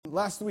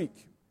Last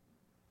week,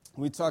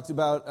 we talked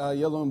about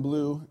yellow and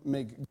blue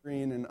make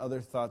green and other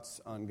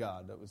thoughts on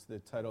God. That was the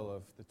title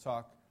of the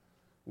talk.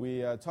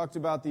 We talked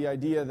about the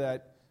idea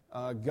that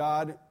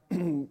God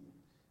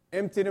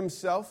emptied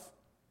himself,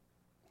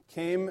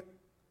 came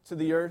to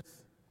the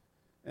earth,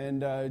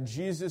 and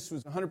Jesus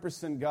was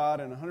 100% God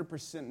and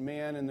 100%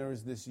 man, and there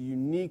was this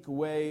unique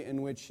way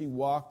in which he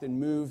walked and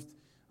moved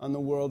on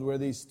the world where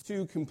these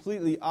two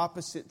completely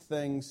opposite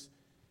things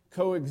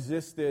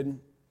coexisted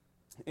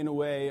in a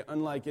way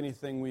unlike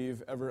anything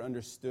we've ever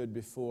understood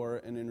before,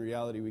 and in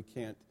reality we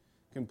can't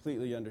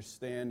completely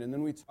understand. And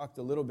then we talked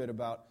a little bit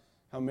about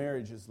how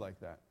marriage is like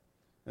that.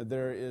 That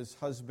there is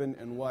husband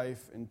and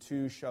wife, and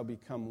two shall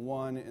become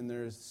one, and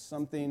there is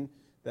something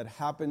that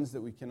happens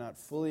that we cannot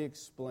fully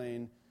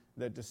explain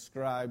that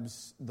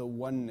describes the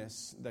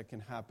oneness that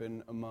can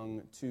happen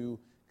among two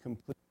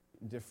completely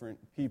different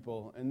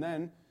people. And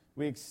then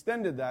we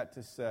extended that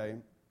to say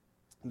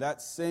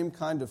that same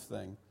kind of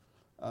thing,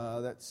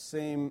 that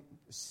same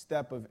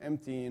step of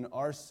emptying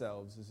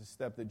ourselves is a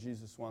step that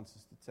Jesus wants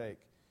us to take.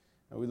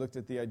 We looked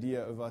at the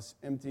idea of us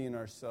emptying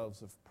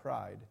ourselves of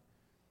pride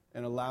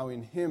and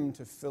allowing him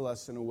to fill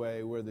us in a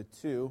way where the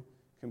two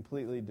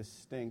completely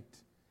distinct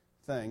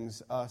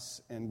things,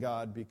 us and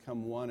God,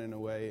 become one in a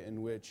way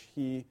in which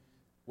he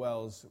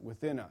dwells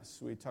within us.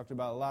 We talked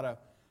about a lot of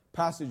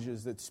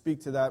passages that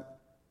speak to that,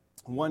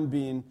 one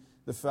being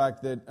the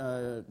fact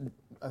that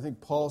I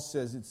think Paul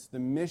says it's the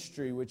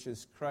mystery which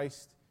is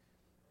Christ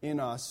in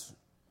us,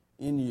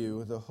 in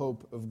you, the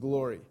hope of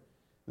glory.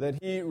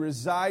 That he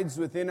resides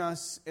within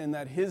us and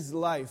that his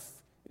life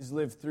is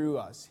lived through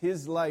us.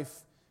 His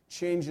life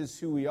changes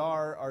who we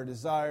are, our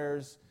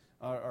desires,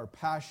 our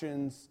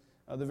passions,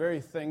 the very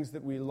things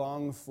that we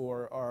long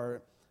for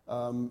are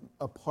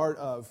a part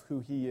of who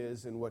he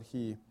is and what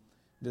he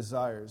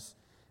desires.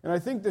 And I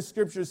think the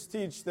scriptures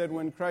teach that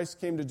when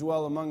Christ came to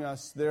dwell among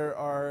us, there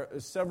are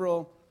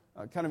several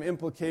kind of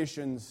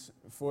implications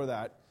for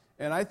that.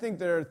 And I think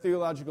there are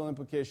theological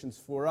implications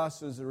for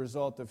us as a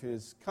result of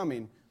his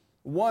coming.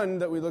 One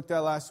that we looked at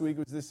last week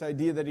was this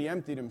idea that he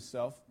emptied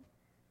himself.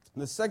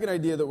 The second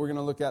idea that we're going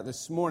to look at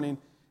this morning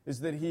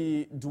is that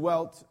he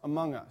dwelt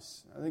among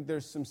us. I think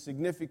there's some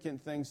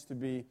significant things to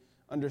be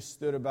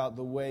understood about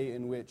the way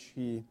in which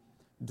he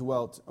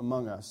dwelt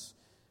among us.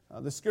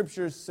 The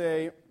scriptures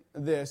say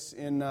this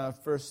in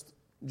 1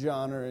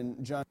 John, or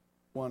in John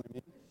 1,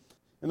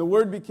 and the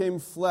Word became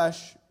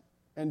flesh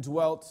and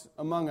dwelt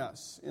among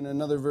us. In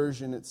another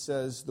version it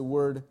says, the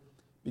Word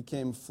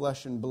became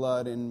flesh and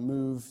blood and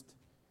moved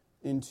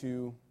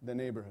into the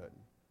neighborhood.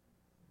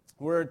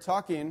 We're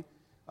talking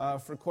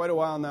for quite a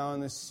while now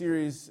in this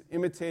series,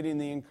 Imitating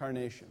the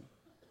Incarnation,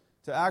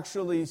 to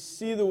actually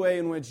see the way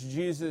in which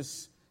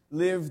Jesus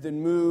lived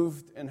and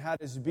moved and had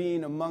his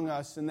being among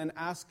us, and then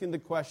asking the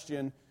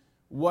question,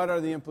 what are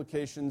the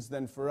implications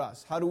then for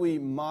us? How do we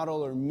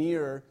model or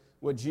mirror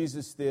what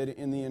Jesus did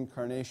in the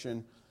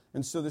Incarnation?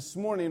 And so this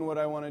morning what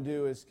I want to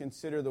do is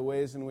consider the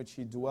ways in which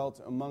he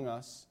dwelt among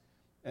us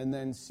and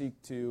then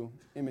seek to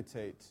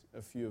imitate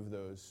a few of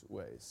those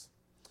ways.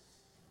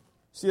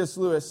 C.S.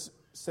 Lewis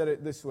said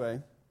it this way: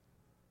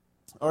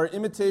 our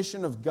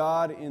imitation of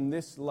God in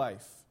this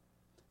life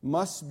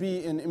must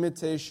be an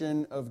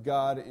imitation of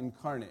God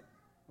incarnate,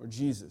 or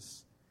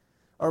Jesus.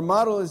 Our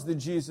model is the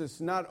Jesus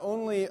not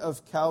only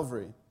of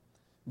Calvary,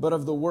 but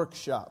of the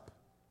workshop,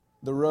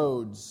 the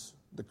roads,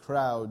 the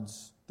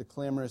crowds, the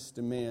clamorous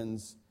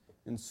demands,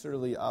 and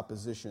surly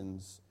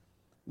oppositions,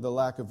 the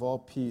lack of all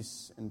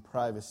peace and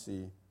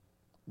privacy,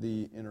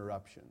 the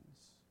interruptions.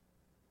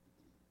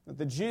 That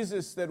the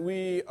Jesus that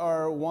we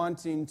are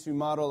wanting to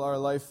model our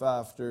life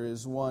after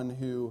is one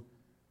who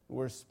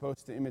we're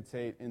supposed to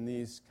imitate in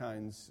these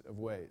kinds of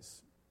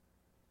ways.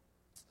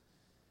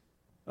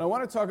 And I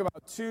want to talk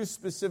about two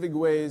specific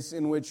ways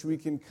in which we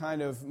can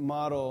kind of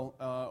model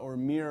or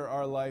mirror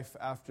our life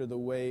after the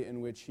way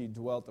in which he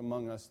dwelt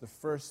among us. The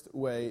first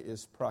way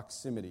is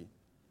proximity.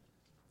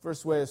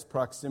 First way is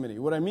proximity.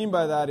 What I mean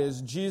by that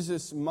is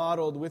Jesus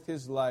modeled with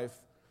his life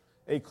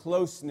a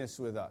closeness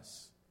with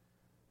us,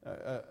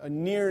 a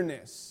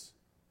nearness.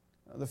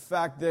 The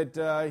fact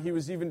that he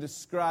was even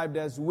described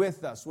as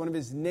with us. One of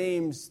his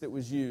names that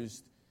was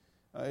used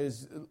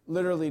is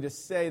literally to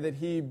say that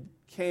he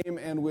came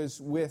and was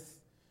with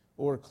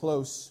or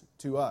close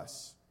to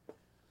us.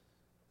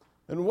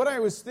 And what I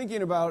was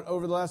thinking about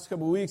over the last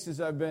couple of weeks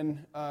as I've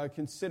been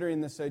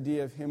considering this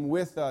idea of him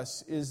with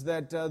us is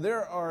that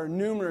there are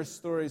numerous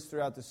stories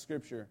throughout the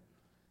Scripture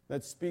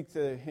that speak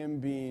to him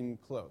being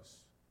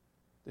close,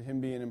 to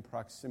him being in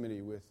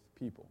proximity with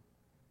people.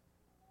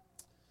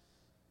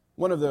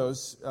 One of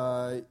those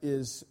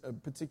is a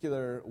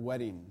particular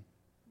wedding.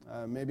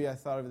 Maybe I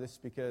thought of this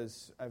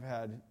because I've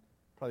had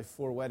probably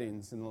 4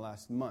 weddings in the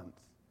last month.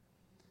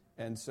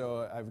 And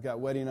so I've got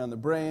wedding on the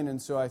brain,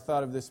 and so I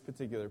thought of this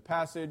particular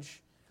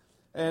passage.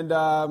 And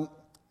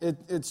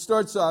it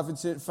starts off,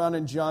 it's found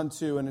in John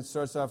 2, and it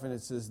starts off and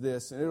it says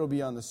this, and it'll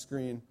be on the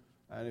screen,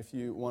 and if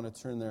you want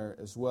to turn there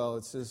as well.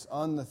 It says,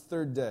 on the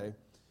 3rd day,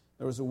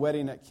 there was a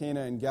wedding at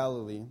Cana in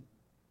Galilee,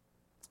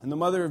 and the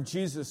mother of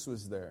Jesus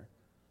was there.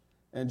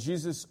 And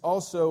Jesus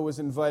also was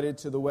invited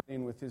to the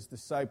wedding with his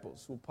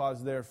disciples. We'll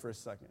pause there for a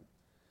second.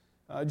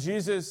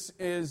 Jesus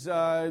is,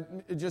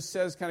 it just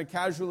says kind of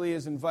casually,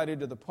 is invited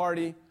to the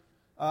party.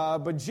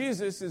 But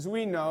Jesus, as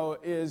we know,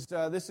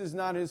 this is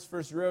not his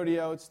first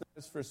rodeo. It's not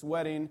his first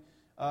wedding.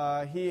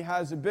 He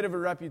has a bit of a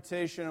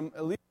reputation,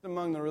 at least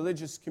among the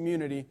religious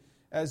community,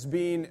 as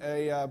being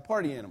a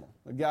party animal,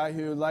 a guy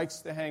who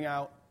likes to hang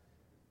out,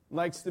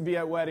 likes to be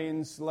at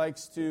weddings,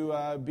 likes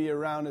to be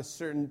around a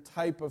certain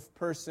type of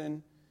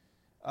person,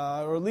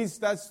 or at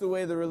least that's the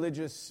way the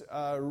religious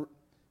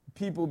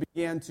people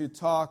began to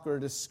talk or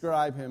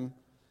describe him.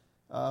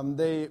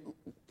 They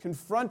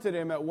confronted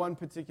him at one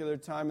particular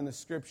time in the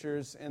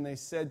Scriptures, and they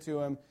said to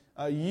him,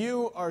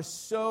 you are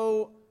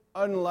so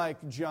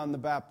unlike John the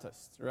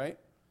Baptist, right?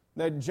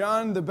 That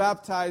John the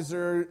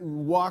Baptizer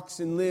walks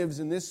and lives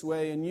in this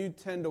way, and you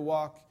tend to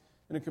walk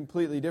in a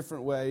completely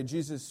different way.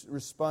 Jesus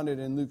responded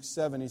in Luke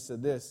 7, he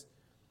said this,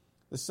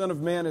 the Son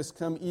of Man has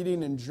come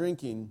eating and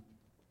drinking,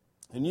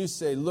 and you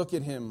say, look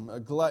at him, a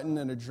glutton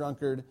and a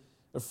drunkard,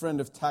 a friend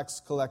of tax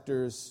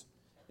collectors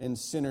and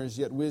sinners,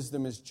 yet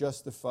wisdom is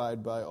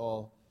justified by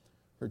all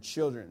her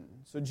children.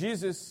 So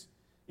Jesus,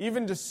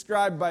 even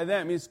described by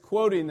them, he's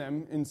quoting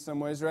them in some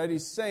ways, right?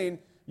 He's saying,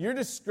 you're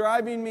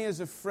describing me as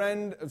a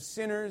friend of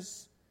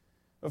sinners,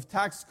 of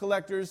tax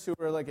collectors who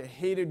are like a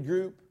hated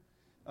group,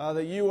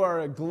 that you are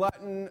a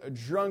glutton, a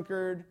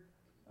drunkard,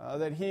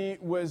 that he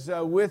was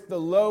with the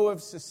low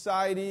of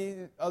society,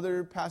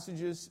 other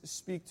passages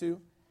speak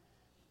to.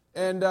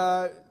 And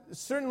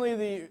certainly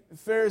the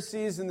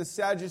Pharisees and the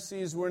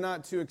Sadducees were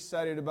not too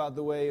excited about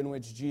the way in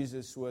which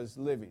Jesus was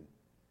living.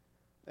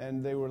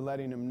 And they were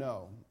letting him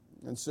know.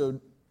 And so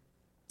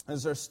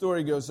as our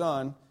story goes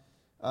on,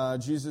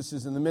 Jesus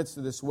is in the midst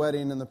of this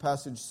wedding, and the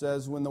passage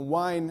says, when the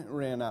wine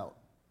ran out,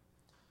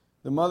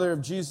 the mother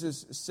of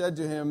Jesus said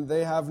to him,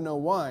 they have no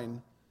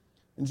wine.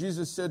 And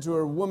Jesus said to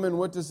her, woman,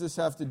 what does this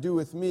have to do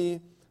with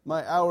me?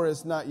 My hour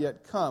has not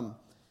yet come.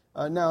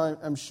 Now,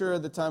 I'm sure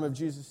at the time of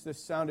Jesus,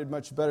 this sounded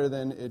much better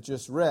than it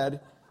just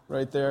read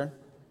right there.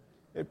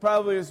 It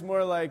probably is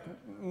more like,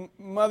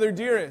 Mother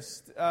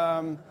dearest,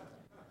 I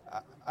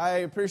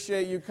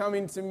appreciate you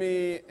coming to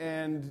me,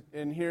 and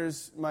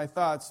here's my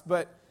thoughts.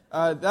 But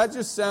that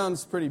just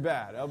sounds pretty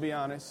bad, I'll be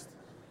honest.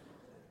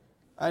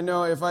 I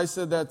know if I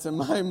said that to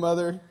my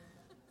mother,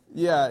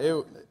 yeah,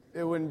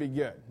 it wouldn't be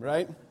good,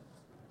 right?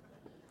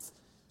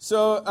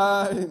 So,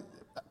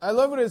 I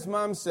love what his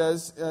mom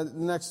says, the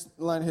next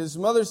line. His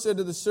mother said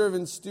to the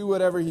servants, do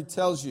whatever he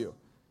tells you.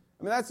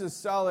 I mean, that's a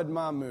solid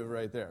mom move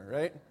right there,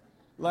 right?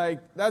 Like,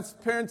 that's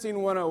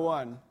parenting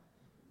 101.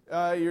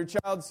 Your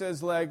child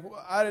says, like,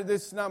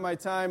 this is not my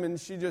time, and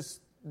she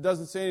just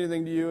doesn't say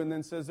anything to you and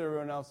then says to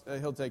everyone else,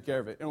 he'll take care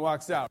of it, and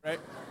walks out, right?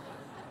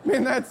 I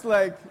mean, that's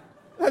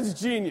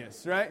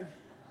genius, right?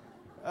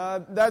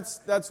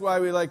 That's why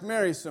we like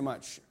Mary so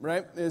much,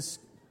 right? It's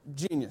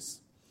genius.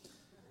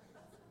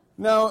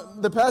 Now,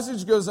 the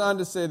passage goes on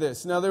to say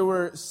this. Now, there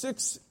were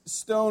 6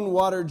 stone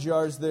water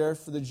jars there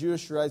for the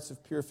Jewish rites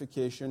of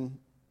purification,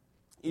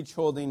 each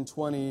holding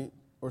 20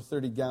 or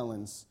 30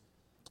 gallons.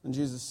 And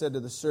Jesus said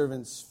to the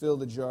servants, fill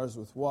the jars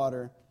with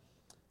water.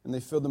 And they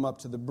filled them up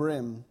to the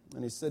brim.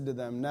 And he said to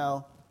them,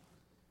 now,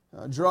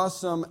 draw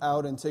some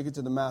out and take it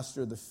to the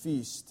master of the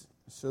feast.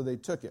 So they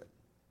took it.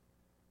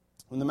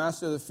 When the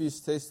master of the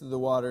feast tasted the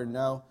water,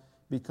 now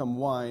become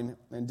wine,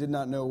 and did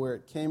not know where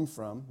it came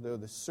from, though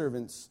the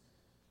servants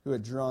who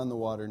had drawn the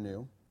water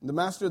knew. The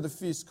master of the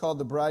feast called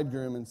the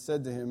bridegroom and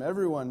said to him,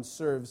 everyone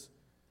serves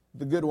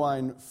the good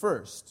wine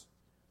first.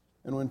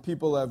 And when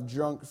people have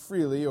drunk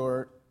freely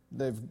or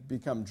they've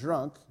become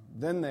drunk,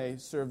 then they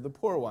serve the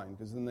poor wine,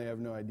 because then they have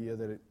no idea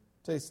that it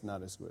tastes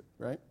not as good,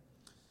 right?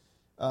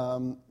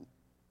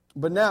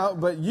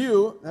 But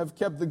you have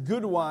kept the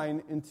good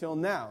wine until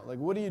now. Like,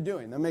 what are you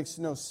doing? That makes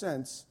no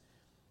sense.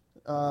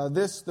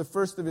 The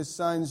first of his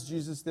signs,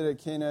 Jesus did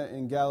at Cana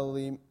in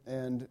Galilee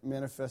and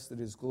manifested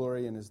his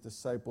glory, and his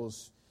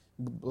disciples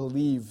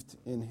believed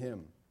in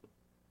him.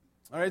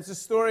 All right, it's a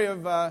story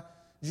of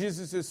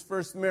Jesus'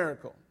 first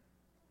miracle.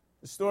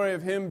 The story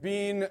of him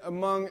being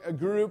among a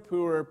group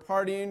who were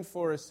partying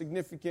for a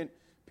significant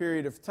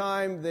period of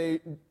time. They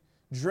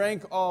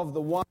drank all of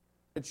the wine,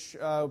 which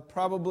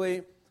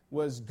probably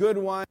was good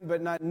wine,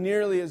 but not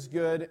nearly as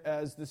good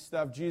as the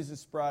stuff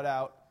Jesus brought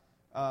out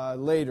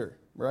later,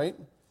 right?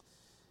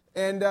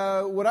 And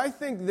what I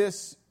think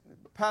this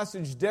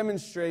passage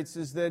demonstrates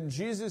is that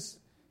Jesus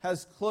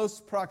has close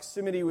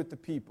proximity with the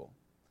people.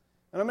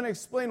 And I'm going to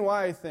explain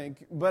why I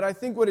think, but I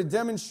think what it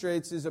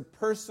demonstrates is a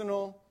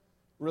personal,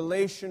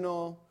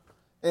 relational,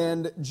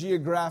 and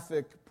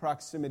geographic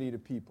proximity to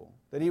people.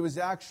 That he was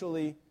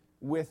actually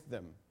with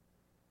them,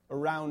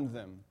 around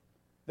them.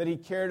 That he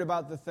cared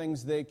about the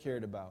things they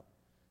cared about.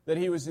 That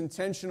he was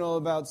intentional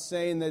about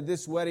saying that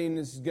this wedding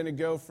is going to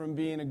go from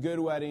being a good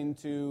wedding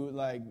to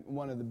like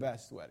one of the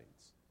best weddings.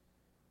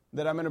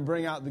 That I'm going to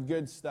bring out the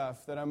good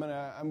stuff. That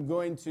I'm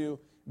going to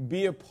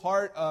be a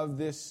part of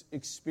this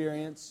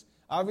experience.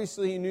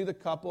 Obviously, he knew the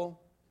couple.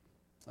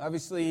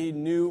 Obviously, he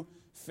knew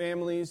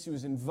families. He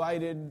was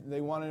invited.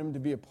 They wanted him to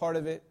be a part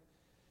of it.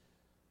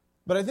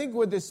 But I think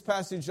what this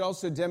passage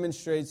also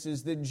demonstrates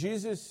is that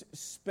Jesus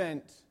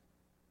spent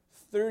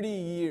 30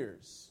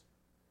 years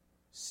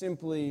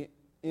simply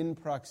in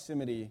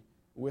proximity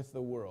with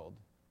the world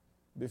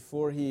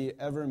before he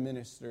ever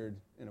ministered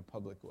in a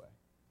public way.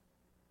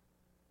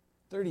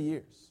 30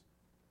 years.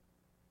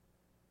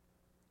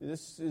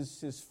 This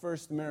is his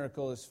first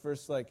miracle, his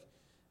first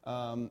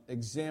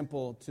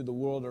example to the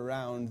world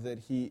around that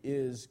he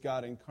is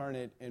God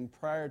incarnate. And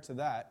prior to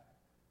that,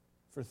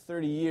 for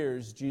 30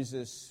 years,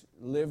 Jesus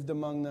lived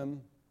among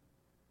them,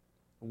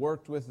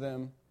 worked with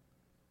them,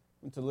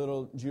 went to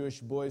little Jewish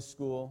boys'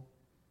 school,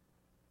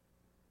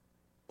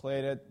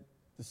 played at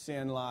the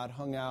Sandlot,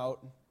 hung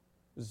out,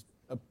 was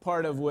a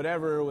part of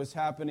whatever was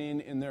happening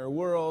in their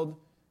world,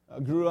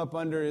 grew up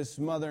under his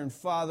mother and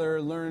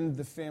father, learned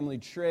the family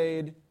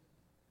trade,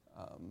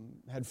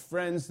 had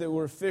friends that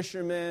were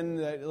fishermen.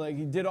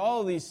 He did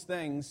all these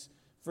things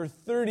for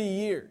 30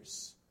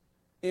 years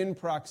in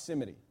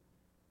proximity.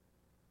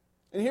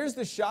 And here's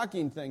the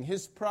shocking thing.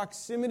 His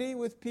proximity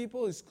with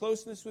people, his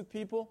closeness with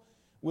people,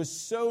 was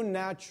so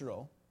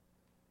natural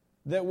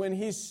that when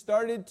he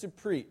started to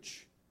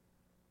preach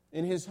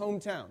in his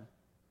hometown,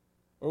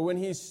 or when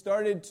he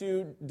started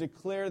to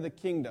declare the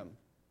kingdom,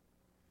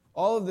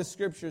 all of the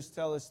scriptures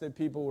tell us that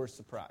people were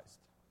surprised.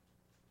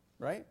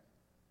 Right?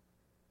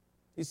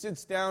 He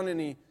sits down and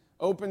he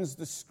opens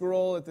the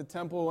scroll at the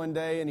temple one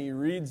day and he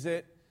reads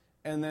it,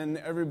 and then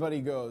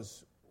everybody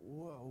goes,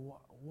 "Whoa,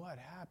 what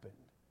happened?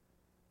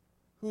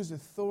 Whose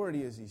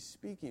authority is he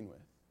speaking with?"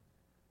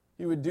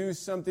 He would do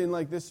something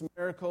like this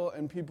miracle,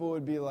 and people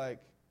would be like,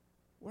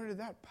 where did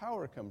that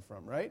power come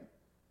from, right?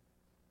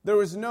 There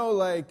was no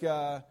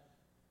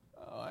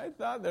I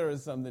thought there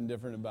was something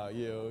different about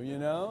you,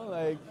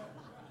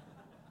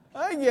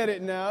 I get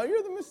it now.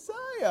 You're the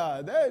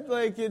Messiah.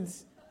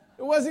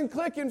 It wasn't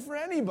clicking for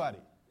anybody.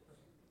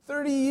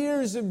 30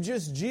 years of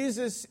just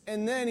Jesus,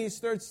 and then he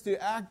starts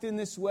to act in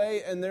this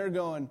way, and they're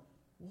going,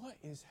 what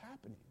is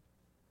happening?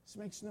 This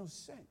makes no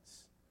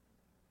sense.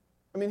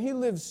 I mean, he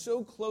lived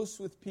so close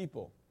with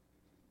people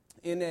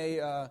in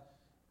a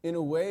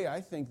way, I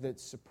think, that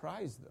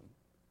surprised them.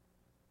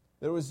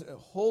 There was a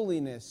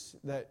holiness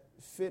that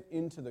fit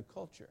into the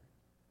culture.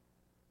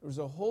 There was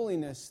a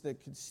holiness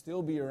that could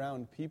still be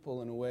around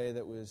people in a way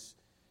that was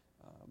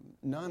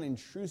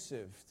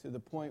non-intrusive, to the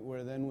point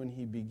where then when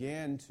he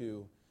began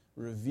to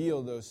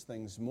reveal those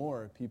things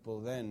more, people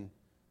then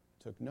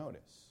took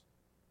notice.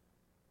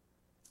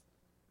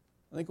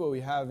 I think what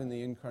we have in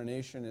the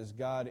incarnation is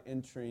God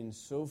entering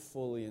so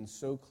fully and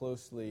so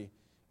closely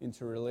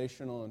into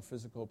relational and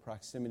physical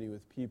proximity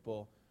with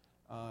people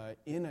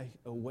in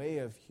a way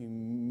of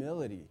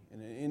humility,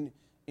 in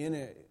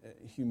a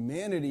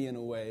humanity in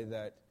a way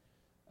that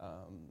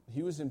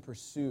he was in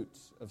pursuit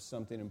of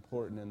something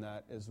important, and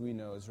that, as we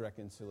know, is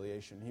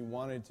reconciliation. He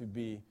wanted to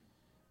be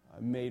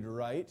made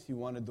right. He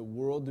wanted the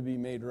world to be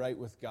made right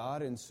with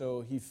God, and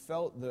so he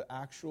felt the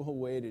actual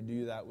way to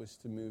do that was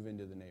to move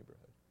into the neighborhood.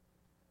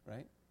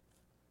 Right?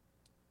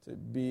 To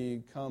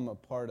become a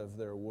part of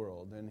their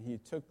world. And he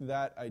took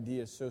that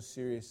idea so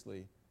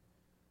seriously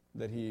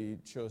that he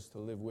chose to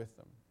live with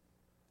them.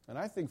 And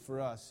I think for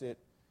us, it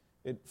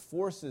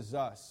forces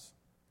us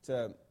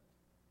to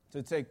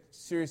take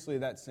seriously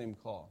that same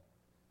call.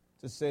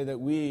 To say that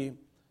we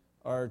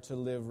are to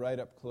live right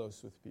up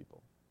close with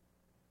people.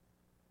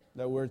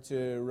 That we're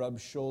to rub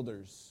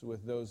shoulders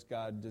with those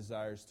God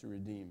desires to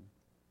redeem.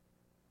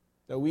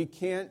 That we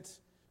can't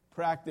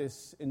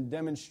practice and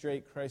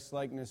demonstrate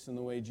Christ-likeness in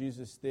the way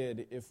Jesus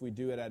did if we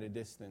do it at a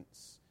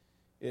distance.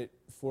 It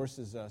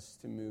forces us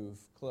to move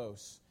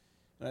close.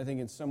 And I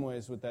think in some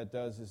ways what that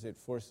does is it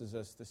forces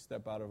us to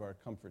step out of our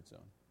comfort zone.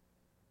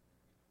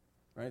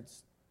 Right? It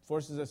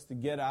forces us to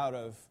get out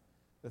of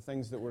the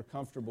things that we're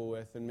comfortable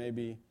with and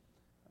maybe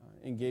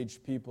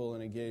engage people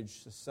and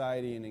engage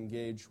society and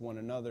engage one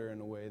another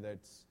in a way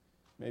that's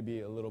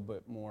maybe a little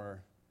bit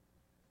more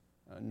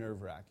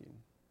nerve-wracking.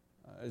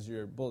 As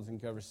your bulletin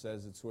cover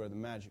says, it's where the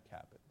magic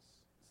happens.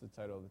 It's the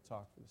title of the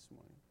talk for this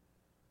morning.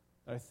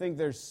 I think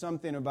there's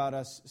something about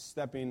us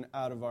stepping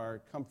out of our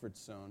comfort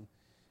zone.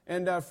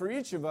 And for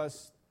each of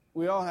us,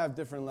 we all have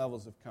different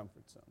levels of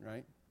comfort zone,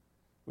 right?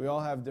 We all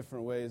have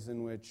different ways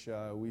in which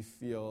we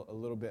feel a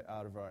little bit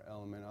out of our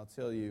element. I'll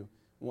tell you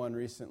one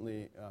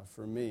recently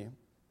for me,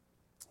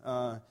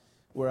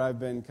 where I've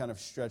been kind of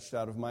stretched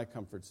out of my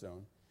comfort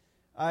zone.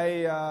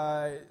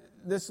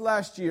 This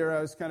last year, I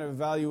was kind of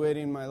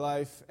evaluating my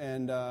life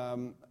and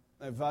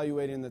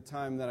evaluating the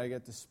time that I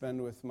get to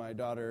spend with my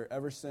daughter,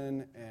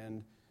 Everson,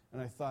 and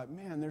I thought,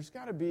 man, there's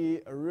got to be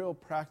a real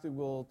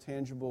practical,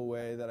 tangible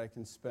way that I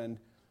can spend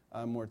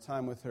more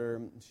time with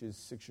her. She's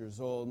 6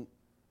 years old.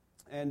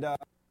 And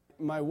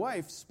my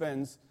wife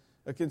spends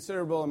a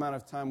considerable amount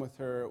of time with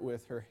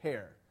her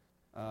hair,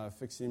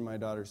 fixing my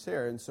daughter's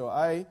hair. And so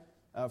I,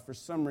 for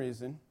some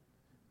reason,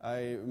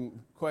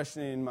 I'm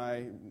questioning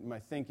my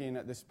thinking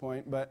at this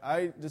point, but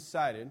I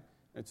decided,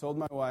 I told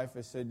my wife,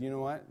 I said, you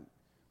know what,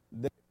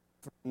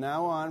 from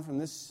now on, from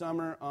this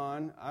summer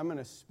on, I'm going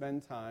to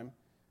spend time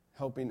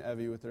helping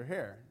Evie with her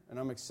hair, and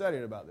I'm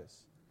excited about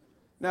this.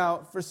 Now,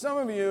 for some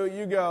of you,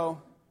 you go,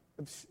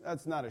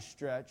 that's not a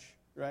stretch,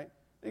 right?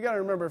 You got to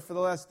remember, for the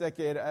last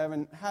decade, I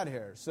haven't had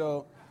hair,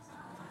 so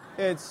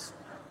it's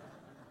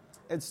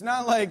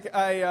not like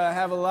I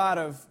have a lot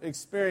of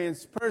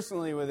experience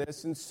personally with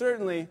this, and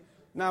certainly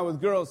not with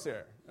girls'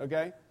 hair,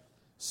 okay?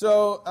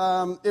 So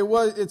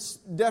it's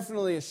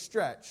definitely a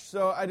stretch.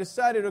 So I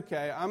decided,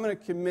 okay, I'm going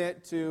to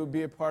commit to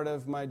be a part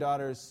of my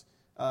daughter's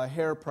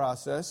hair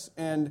process,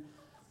 and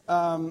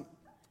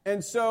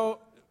so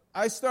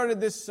I started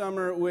this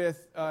summer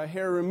with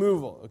hair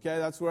removal, okay?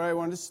 That's where I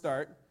wanted to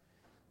start.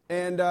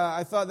 And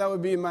I thought that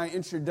would be my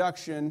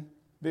introduction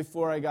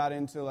before I got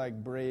into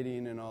like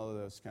braiding and all of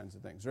those kinds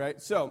of things,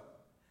 right? So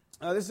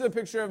this is a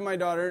picture of my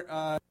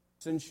daughter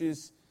since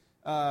she's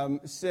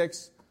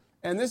 6.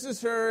 And this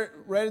is her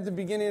right at the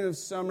beginning of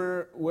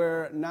summer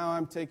where now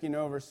I'm taking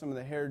over some of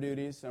the hair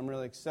duties. I'm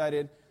really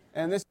excited.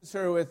 And this is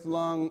her with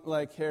long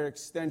like hair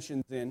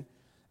extensions in.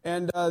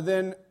 And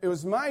then it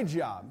was my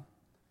job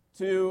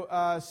to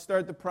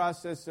start the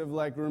process of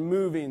like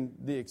removing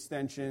the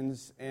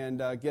extensions and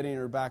getting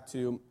her back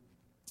to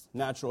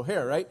natural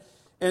hair, right?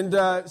 And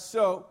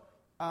so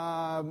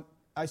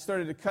I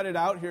started to cut it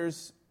out.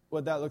 Here's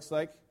what that looks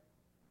like.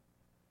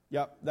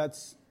 Yep,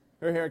 that's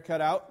her hair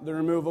cut out, the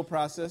removal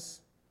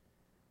process.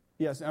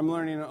 Yes, I'm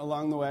learning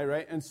along the way,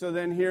 right? And so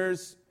then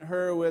here's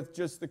her with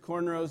just the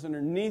cornrows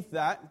underneath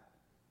that,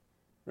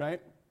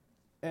 right?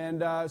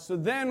 And so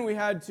then we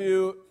had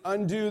to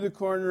undo the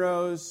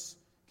cornrows,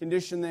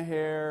 condition the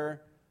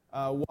hair,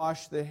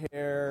 wash the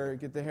hair,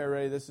 get the hair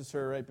ready. This is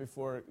her right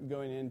before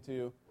going in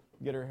to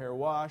get her hair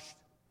washed.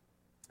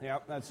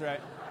 Yep, that's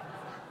right.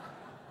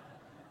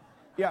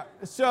 Yeah,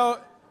 so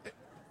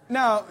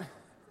now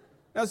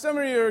some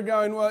of you are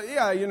going, well,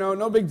 yeah,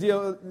 no big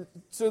deal.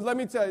 So let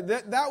me tell you,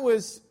 that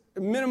was a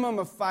minimum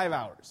of 5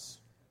 hours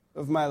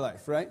of my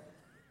life, right?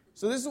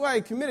 So this is why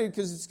I committed,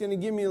 because it's going to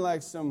give me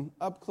like some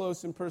up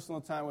close and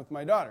personal time with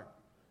my daughter.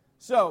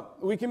 So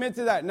we commit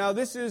to that. Now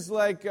this is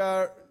like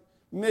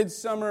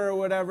midsummer or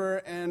whatever,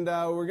 and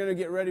we're going to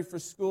get ready for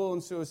school,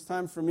 and so it's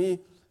time for me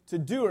to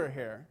do her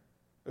hair,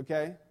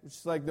 okay? Which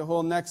is like the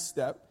whole next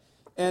step.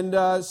 And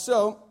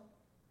so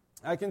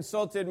I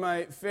consulted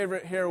my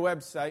favorite hair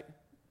website.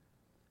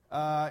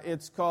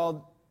 It's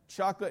called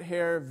Chocolate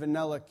Hair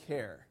Vanilla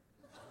Care.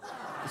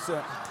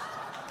 So,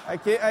 I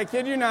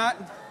kid you not.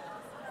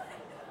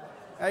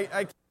 I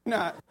kid you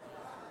not.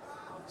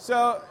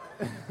 So,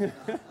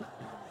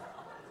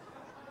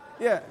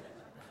 yeah.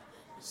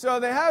 So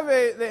they have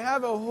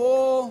a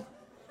whole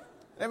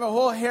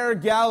hair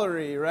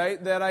gallery,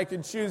 right, that I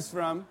could choose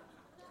from,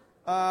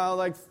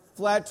 like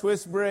flat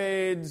twist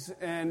braids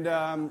and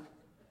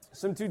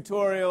some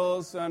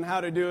tutorials on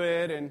how to do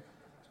it, and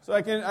so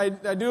I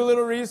do a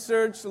little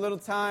research, a little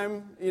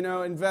time,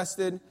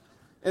 invested.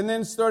 And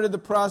then started the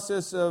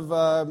process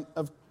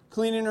of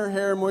cleaning her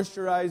hair,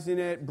 moisturizing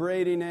it,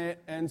 braiding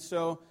it. And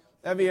so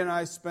Evie and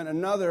I spent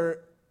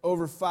another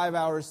over 5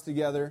 hours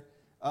together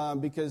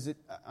because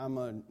I'm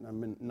a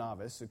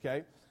novice,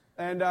 okay?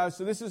 And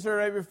so this is her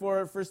right before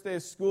her first day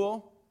of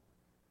school.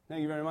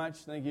 Thank you very much.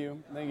 Thank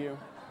you.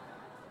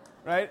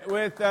 Right?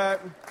 With,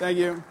 thank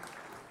you.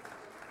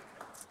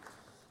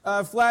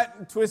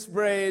 Flat twist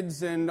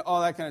braids and all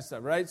that kind of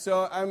stuff, right?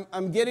 So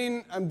I'm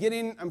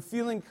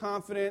feeling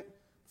confident,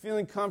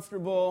 feeling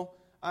comfortable.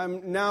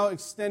 I'm now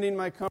extending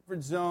my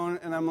comfort zone,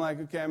 and I'm like,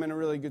 okay, I'm in a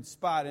really good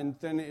spot. And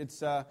then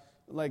it's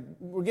like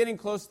we're getting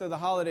close to the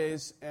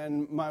holidays,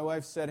 and my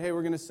wife said, hey,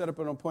 we're going to set up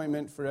an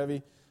appointment for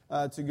Evie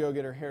to go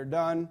get her hair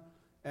done.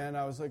 And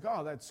I was like,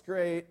 oh, that's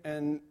great.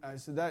 And I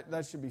said,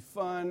 that should be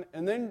fun.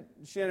 And then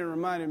Shannon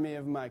reminded me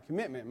of my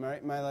commitment,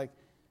 right? My like,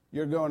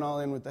 you're going all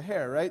in with the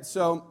hair, right?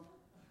 So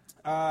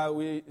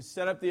we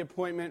set up the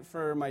appointment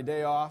for my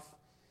day off.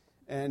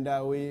 And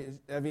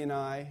Evie and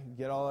I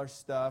get all our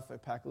stuff. I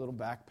pack a little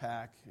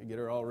backpack. I get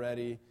her all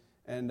ready.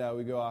 And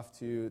we go off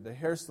to the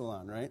hair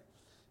salon, right?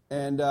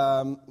 And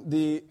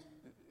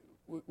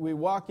we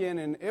walk in,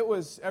 and it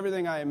was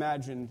everything I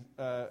imagined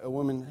a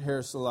woman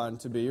hair salon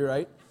to be,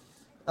 right?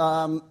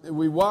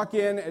 We walk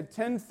in at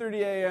 10:30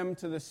 a.m.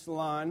 to the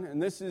salon.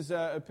 And this is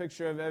a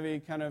picture of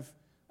Evie kind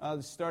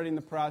of starting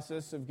the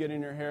process of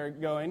getting her hair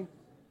going.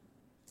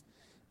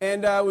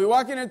 And we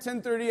walk in at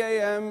 10:30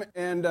 a.m.,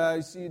 and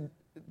you see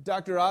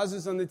Dr. Oz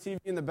is on the TV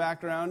in the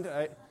background.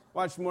 I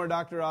watch more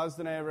Dr. Oz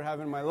than I ever have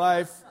in my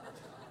life.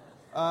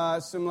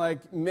 Some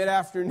like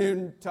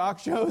mid-afternoon talk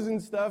shows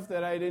and stuff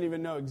that I didn't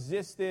even know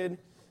existed.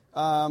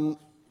 And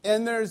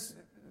there's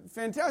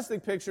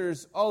fantastic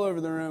pictures all over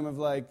the room of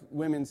like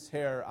women's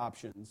hair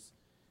options.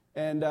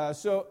 And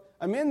so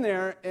I'm in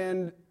there,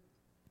 and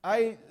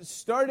I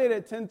started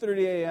at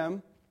 10:30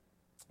 a.m.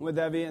 with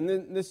Evie, and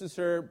then this is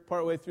her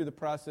partway through the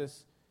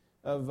process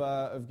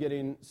of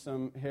getting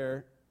some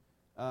hair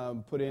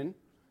put in.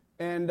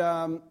 And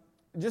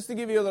just to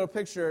give you a little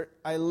picture,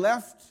 I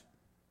left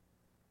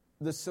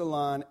the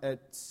salon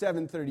at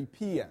 7:30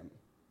 p.m.,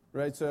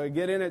 right? So I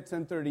get in at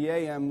 10:30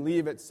 a.m.,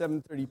 leave at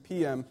 7:30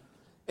 p.m.,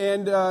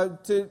 and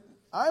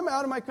I'm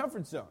out of my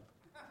comfort zone.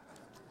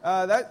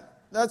 That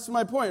that's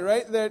my point,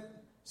 right?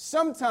 That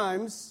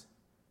sometimes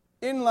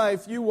in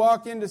life you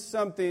walk into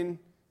something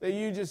that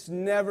you just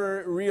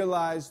never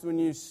realized when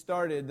you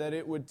started that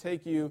it would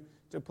take you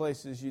to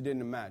places you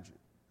didn't imagine.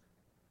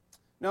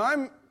 Now,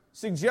 I'm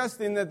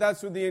suggesting that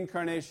that's what the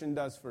incarnation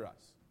does for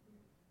us.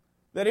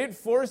 That it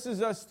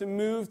forces us to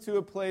move to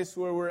a place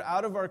where we're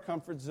out of our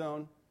comfort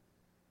zone.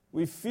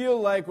 We feel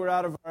like we're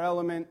out of our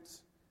element.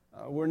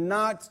 We're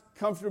not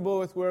comfortable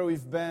with where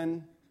we've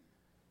been.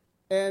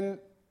 And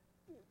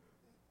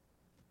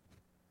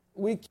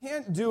we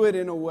can't do it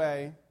in a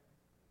way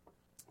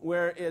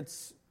where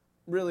it's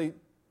really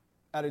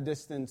at a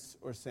distance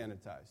or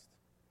sanitized,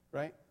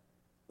 right?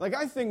 Like,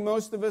 I think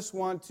most of us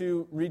want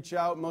to reach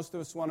out. Most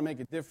of us want to make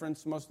a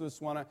difference. Most of us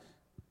want to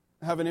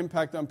have an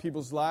impact on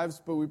people's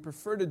lives, but we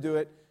prefer to do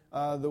it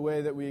the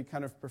way that we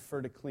kind of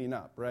prefer to clean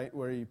up, right?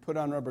 Where you put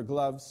on rubber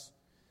gloves,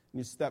 and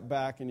you step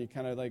back, and you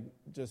kind of like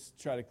just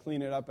try to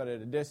clean it up at a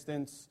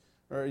distance.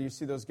 Or you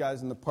see those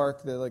guys in the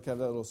park, they like have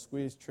that little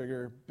squeeze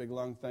trigger, big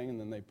long thing, and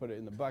then they put it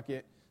in the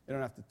bucket. They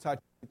don't have to touch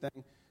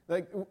anything.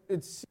 Like,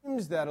 it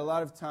seems that a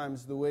lot of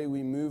times the way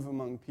we move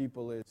among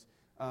people is,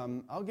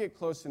 I'll get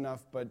close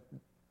enough, but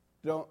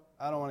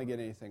I don't want to get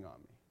anything on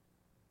me.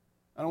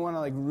 I don't want to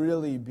like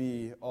really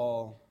be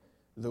all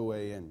the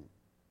way in.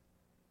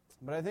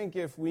 But I think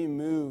if we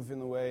move in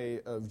the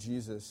way of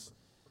Jesus,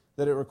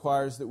 that it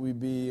requires that we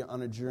be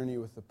on a journey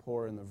with the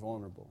poor and the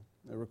vulnerable.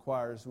 It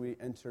requires we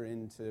enter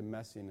into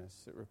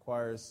messiness. It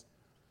requires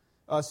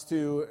us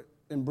to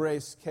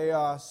embrace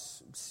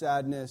chaos,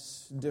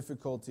 sadness,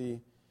 difficulty.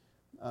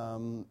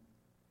 And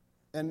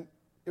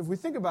if we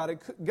think about it,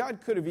 God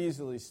could have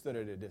easily stood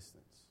at a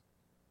distance.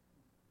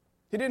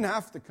 He didn't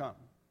have to come.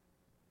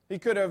 He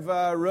could have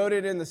wrote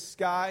it in the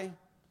sky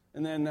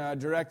and then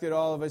directed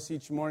all of us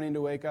each morning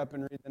to wake up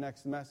and read the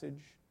next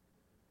message.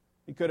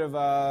 He could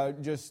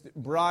have just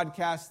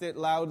broadcast it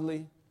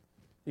loudly.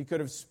 He could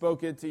have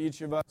spoke it to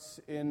each of us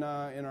in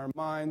our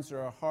minds or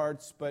our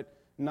hearts, but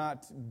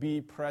not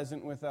be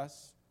present with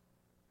us.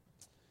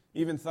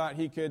 Even thought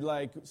he could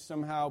like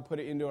somehow put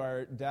it into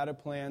our data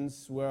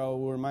plans while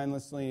we're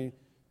mindlessly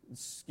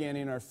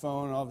scanning our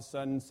phone. All of a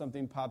sudden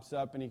something pops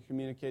up and he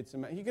communicates.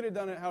 He could have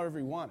done it however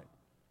he wanted.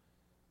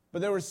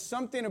 But there was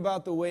something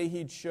about the way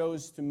he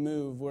chose to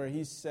move where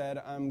he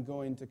said, I'm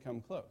going to come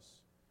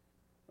close.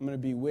 I'm going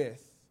to be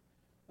with.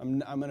 I'm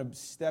going to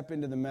step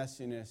into the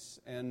messiness.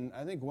 And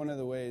I think one of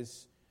the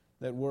ways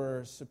that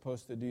we're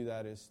supposed to do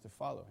that is to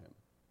follow him.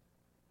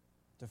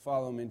 To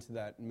follow him into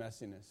that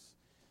messiness.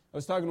 I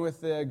was talking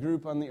with a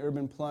group on the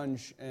Urban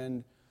Plunge,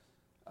 and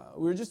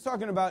we were just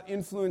talking about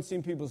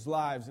influencing people's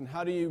lives and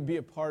how do you be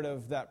a part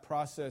of that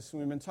process.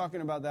 And we've been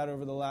talking about that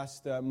over the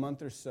last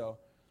month or so.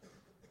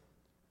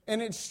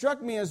 And it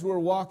struck me as we're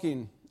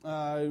walking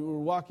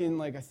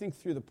like I think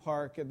through the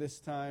park at this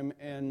time,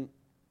 and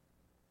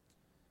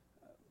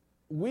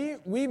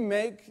we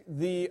make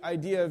the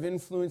idea of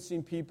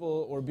influencing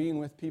people or being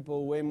with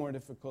people way more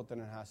difficult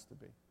than it has to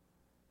be.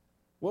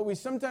 What we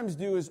sometimes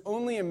do is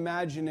only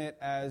imagine it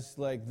as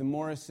like the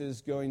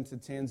Morrises going to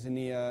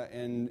Tanzania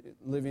and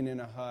living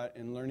in a hut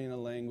and learning a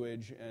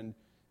language and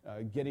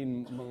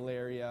getting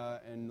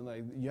malaria, and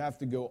like you have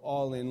to go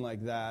all in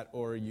like that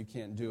or you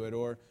can't do it.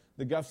 Or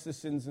the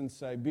Gustafsons in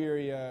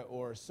Siberia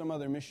or some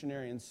other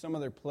missionary in some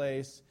other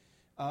place.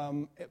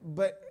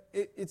 But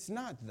it's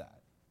not that.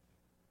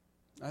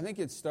 I think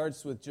it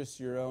starts with just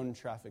your own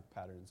traffic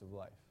patterns of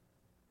life,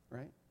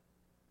 right?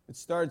 It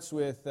starts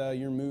with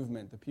your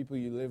movement, the people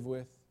you live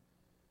with,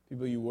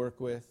 people you work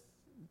with,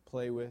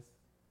 play with,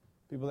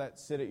 people that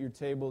sit at your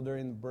table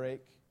during the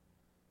break,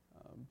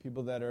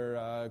 people that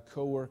are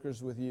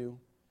co-workers with you.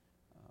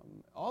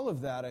 All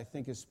of that, I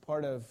think, is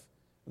part of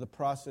the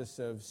process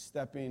of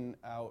stepping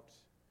out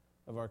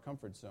of our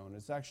comfort zone.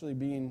 It's actually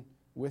being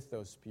with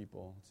those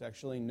people. It's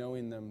actually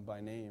knowing them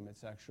by name.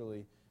 It's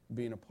actually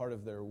being a part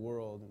of their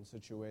world in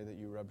such a way that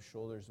you rub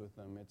shoulders with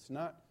them. It's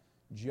not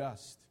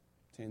just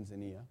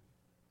Tanzania.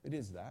 It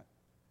is that.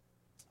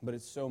 But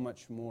it's so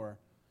much more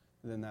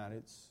than that.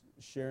 It's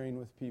sharing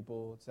with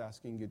people. It's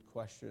asking good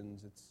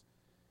questions. It's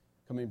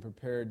coming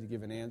prepared to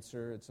give an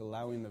answer. It's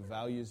allowing the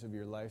values of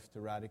your life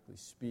to radically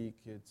speak.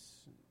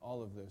 It's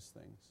all of those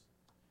things.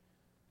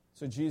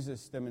 So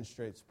Jesus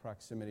demonstrates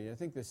proximity. I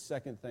think the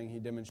second thing he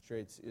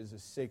demonstrates is a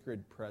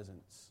sacred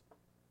presence.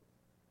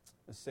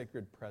 A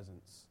sacred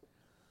presence.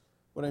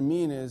 What I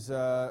mean is,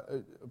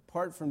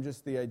 apart from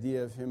just the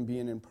idea of him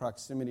being in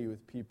proximity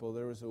with people,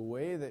 there was a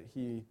way that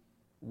he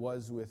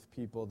was with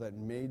people that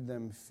made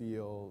them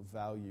feel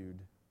valued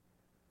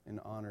and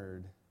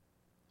honored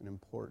and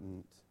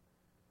important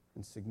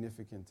and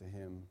significant to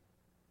him.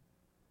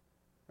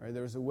 All right,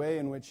 there was a way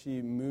in which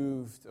he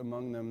moved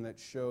among them that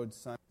showed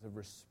signs of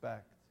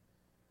respect,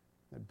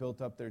 that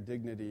built up their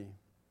dignity,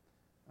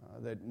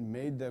 that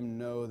made them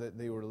know that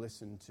they were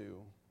listened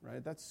to.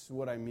 Right? That's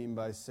what I mean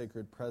by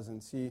sacred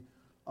presence. He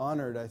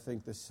honored, I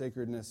think, the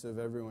sacredness of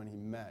everyone he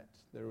met.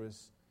 There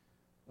was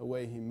a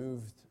way he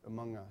moved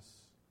among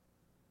us.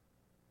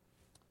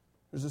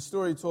 There's a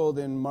story told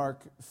in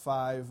Mark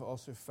 5,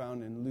 also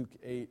found in Luke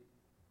 8,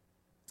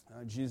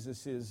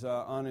 Jesus is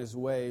on his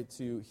way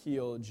to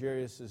heal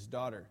Jairus'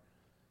 daughter.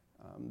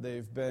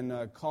 They've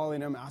been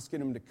calling him,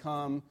 asking him to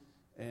come,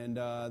 and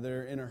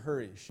they're in a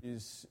hurry.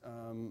 She's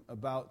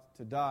about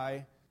to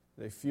die.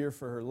 They fear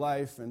for her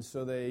life, and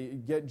so they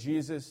get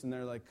Jesus, and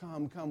they're like,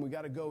 come, we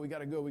got to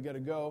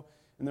go.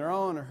 And they're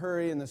all in a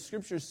hurry, and the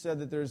scriptures said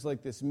that there's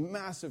like this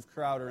massive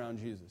crowd around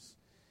Jesus.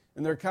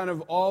 And they're kind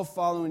of all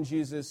following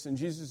Jesus, and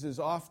Jesus is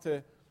off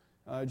to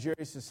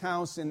Jairus'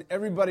 house, and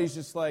everybody's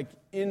just like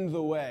in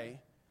the way.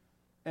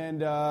 And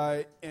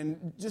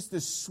just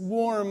this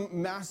swarm,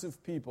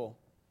 massive people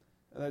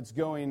that's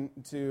going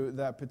to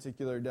that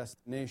particular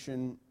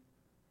destination.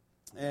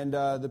 And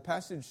the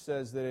passage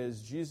says that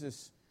as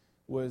Jesus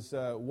was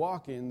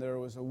walking, there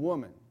was a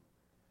woman.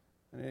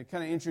 And it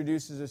kind of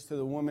introduces us to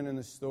the woman in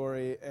the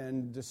story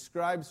and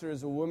describes her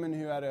as a woman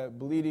who had a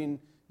bleeding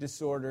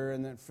disorder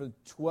and that for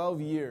 12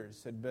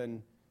 years had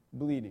been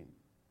bleeding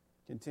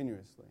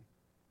continuously.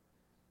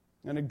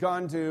 And had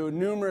gone to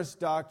numerous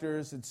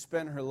doctors, had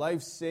spent her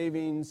life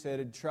savings,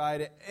 had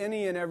tried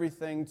any and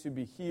everything to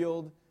be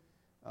healed.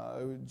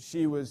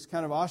 She was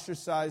kind of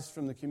ostracized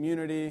from the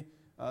community.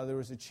 There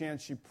was a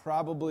chance she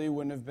probably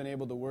wouldn't have been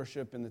able to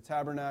worship in the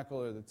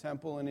tabernacle or the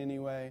temple in any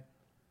way.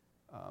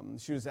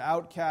 She was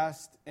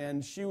outcast,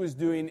 and she was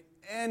doing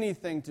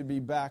anything to be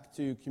back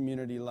to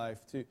community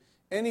life, to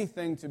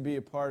anything to be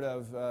a part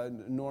of a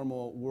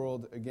normal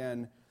world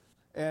again.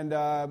 And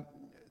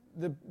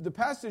the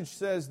passage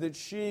says that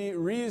she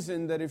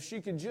reasoned that if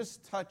she could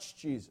just touch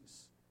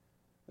Jesus,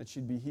 that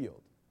she'd be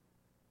healed.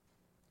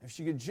 If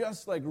she could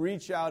just like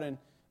reach out and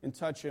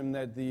touch him,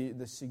 that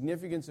the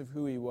significance of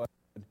who he was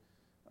would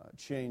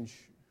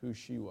change who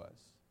she was.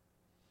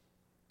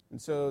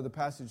 And so the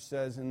passage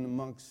says, in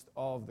amongst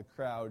all of the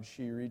crowd,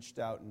 she reached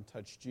out and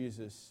touched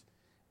Jesus,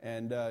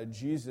 and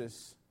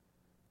Jesus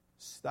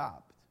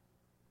stopped.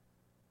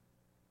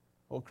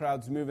 Whole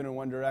crowd's moving in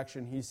one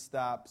direction. He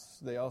stops.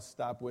 They all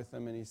stop with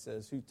him, and he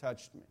says, "Who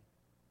touched me?"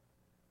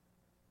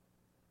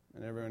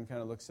 And everyone kind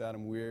of looks at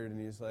him weird, and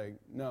he's like,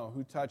 "No,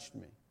 who touched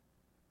me?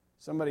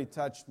 Somebody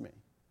touched me."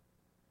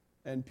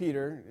 And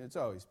Peter, it's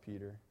always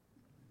Peter,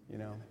 you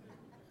know.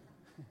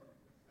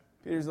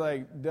 Peter's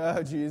like,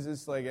 "Duh,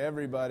 Jesus, like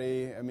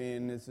everybody. I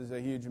mean, this is a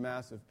huge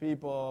mass of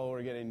people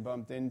we're getting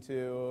bumped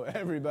into.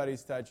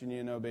 Everybody's touching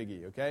you, no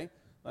biggie, okay?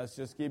 Let's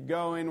just keep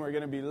going. We're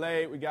going to be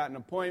late. We got an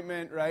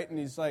appointment," right? And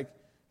he's like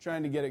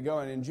trying to get it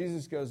going. And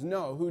Jesus goes,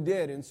 "No, who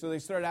did?" And so they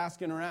start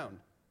asking around.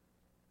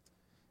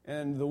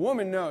 And the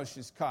woman knows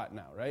she's caught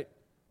now, right?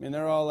 I mean,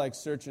 they're all like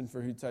searching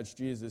for who touched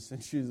Jesus.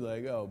 And she's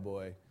like, "Oh,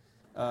 boy,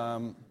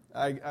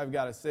 I've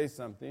got to say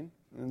something."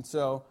 And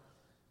so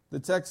the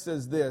text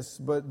says this,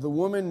 "But the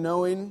woman,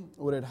 knowing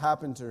what had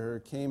happened to her,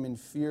 came in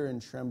fear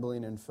and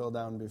trembling and fell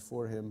down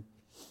before him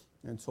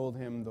and told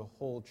him the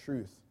whole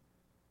truth.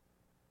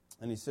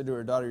 And he said to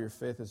her, 'Daughter, your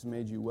faith has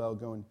made you well.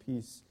 Go in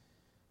peace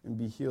and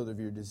be healed of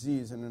your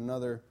disease.'" In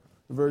another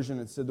version,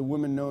 it said, "The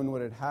woman, knowing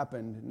what had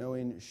happened,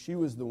 knowing she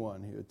was the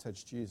one who had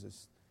touched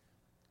Jesus,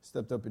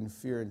 stepped up in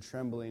fear and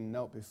trembling,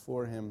 knelt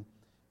before him,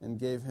 and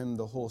gave him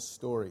the whole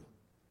story."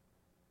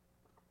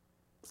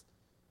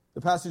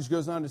 The passage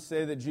goes on to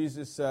say that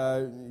Jesus,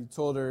 he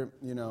told her,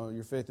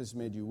 "Your faith has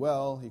made you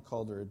well." He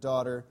called her a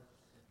daughter.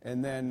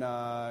 And then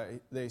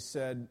they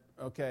said,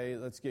 "Okay,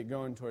 let's get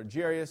going toward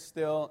Jairus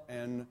still."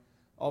 And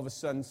all of a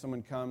sudden,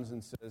 someone comes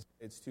and says,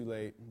 "It's too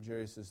late.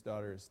 Jairus'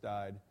 daughter has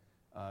died.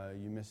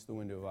 You missed the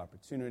window of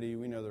opportunity."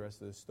 We know the rest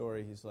of the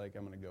story. He's like,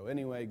 "I'm going to go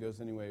anyway." He goes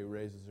anyway. He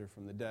raises her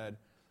from the dead.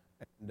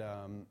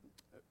 And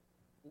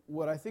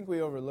what I think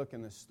we overlook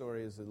in this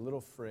story is a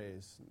little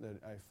phrase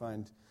that I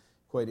find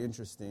quite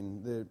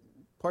interesting. The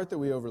part that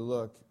we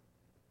overlook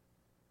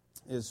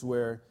is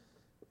where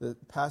the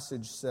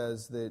passage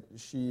says that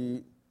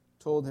she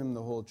told him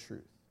the whole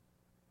truth,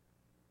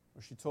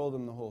 or she told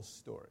him the whole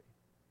story,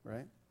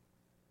 right?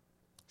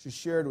 She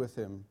shared with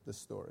him the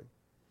story.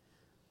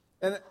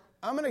 And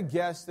I'm going to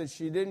guess that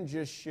she didn't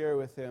just share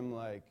with him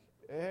like,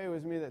 "Hey, it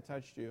was me that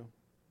touched you,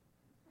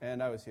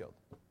 and I was healed."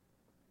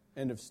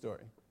 End of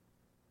story,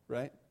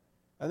 right?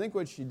 I think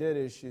what she did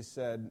is she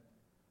said,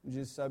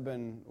 "Jesus, I've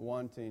been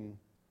wanting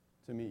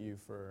to meet you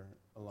for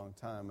a long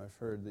time. I've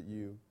heard that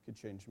you could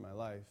change my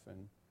life."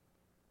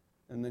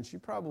 And then she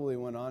probably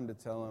went on to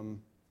tell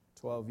him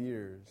 12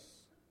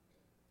 years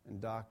and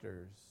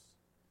doctors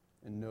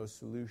and no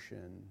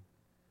solution,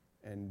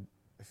 and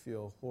I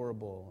feel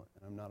horrible,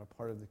 and I'm not a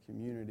part of the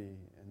community,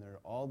 and there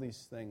are all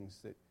these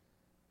things that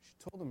she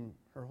told him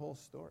her whole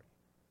story.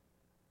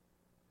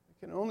 I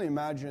can only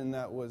imagine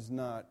that was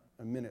not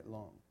a minute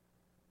long.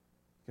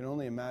 I can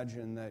only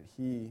imagine that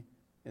he,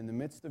 in the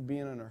midst of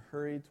being in a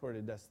hurry toward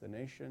a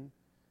destination,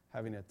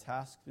 having a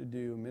task to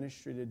do,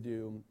 ministry to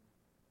do,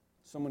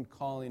 someone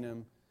calling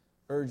him,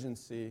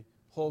 urgency,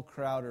 whole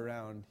crowd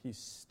around, he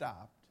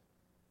stopped,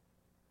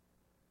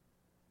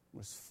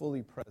 was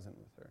fully present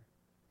with her,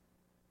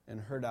 and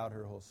heard out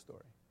her whole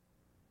story.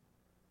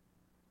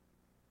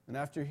 And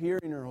after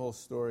hearing her whole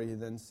story, he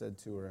then said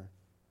to her,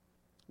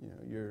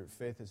 "Your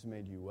faith has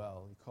made you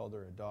well." He called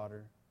her a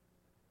daughter.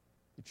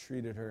 He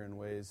treated her in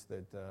ways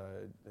that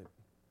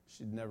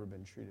she'd never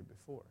been treated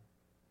before.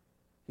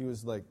 He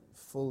was like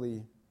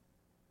fully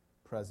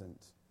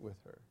present with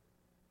her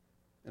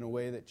in a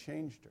way that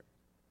changed her.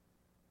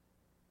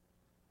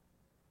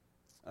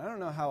 I don't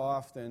know how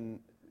often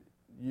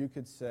you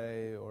could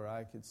say or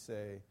I could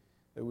say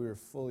that we were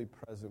fully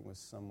present with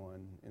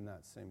someone in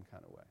that same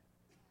kind of way.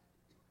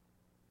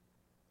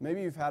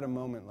 Maybe you've had a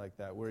moment like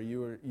that where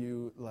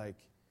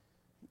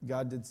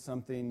God did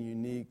something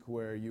unique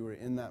where you were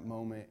in that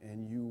moment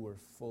and you were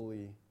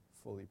fully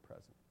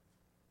present.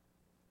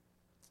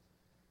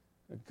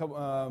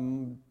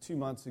 2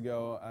 months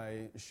ago,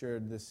 I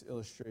shared this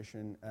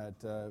illustration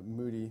at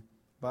Moody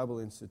Bible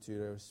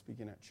Institute. I was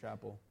speaking at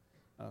chapel.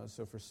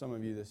 So for some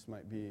of you, this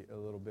might be a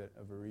little bit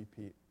of a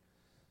repeat.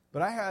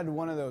 But I had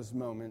one of those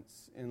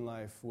moments in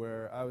life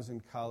where I was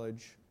in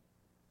college.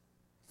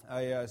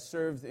 I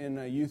served in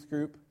a youth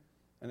group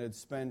and had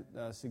spent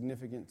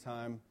significant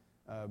time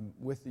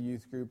with the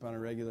youth group on a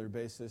regular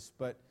basis.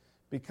 But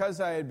because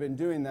I had been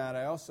doing that,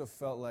 I also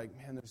felt like,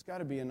 man, there's got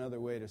to be another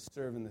way to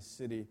serve in the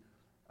city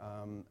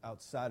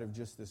outside of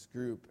just this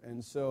group.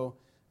 And so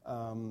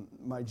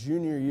my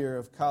junior year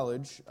of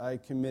college, I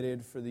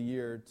committed for the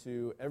year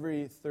to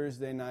every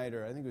Thursday night,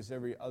 or I think it was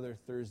every other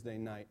Thursday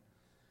night,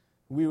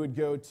 we would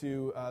go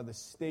to the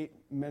State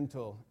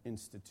Mental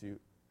Institute,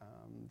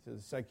 to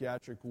the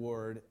psychiatric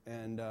ward,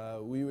 and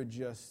we would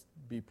just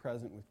be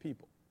present with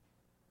people.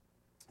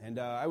 And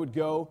I would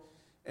go,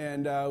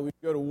 and we'd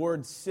go to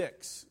Ward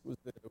 6, was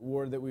the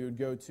ward that we would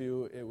go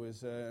to. It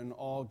was an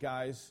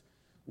all-guys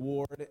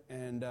ward,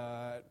 and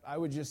I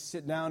would just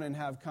sit down and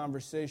have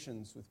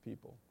conversations with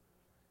people.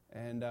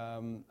 And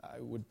I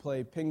would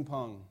play ping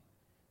pong,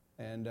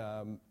 and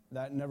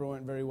that never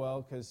went very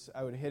well because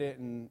I would hit it,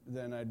 and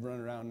then I'd run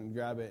around and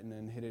grab it and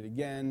then hit it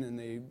again, and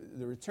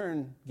the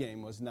return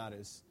game was not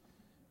as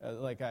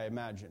like I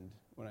imagined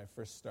when I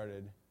first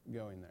started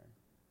going there.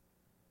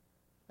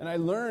 And I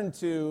learned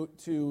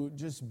to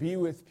just be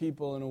with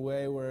people in a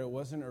way where it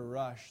wasn't a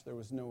rush, there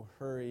was no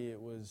hurry, it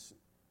was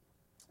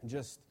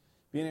just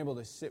being able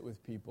to sit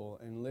with people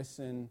and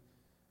listen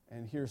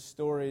and hear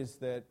stories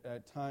that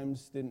at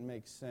times didn't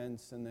make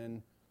sense, and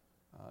then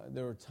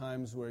there were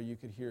times where you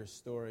could hear a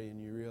story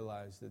and you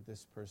realized that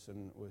this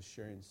person was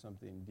sharing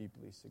something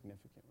deeply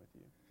significant with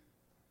you.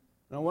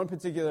 And on one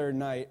particular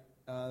night,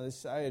 I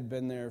had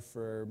been there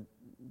for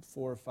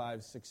 4,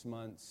 5, 6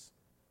 months,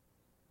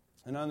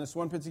 and on this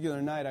one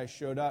particular night I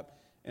showed up,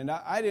 and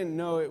I didn't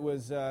know it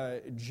was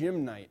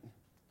gym night.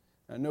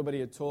 Nobody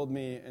had told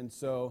me, and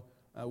so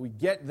we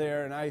get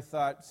there, and I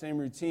thought, same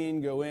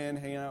routine, go in,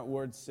 hang out at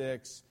Ward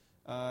 6,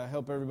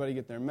 help everybody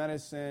get their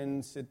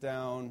medicine, sit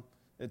down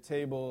at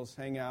tables,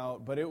 hang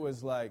out. But it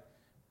was like,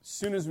 as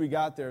soon as we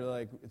got there,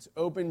 like, it's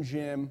open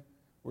gym,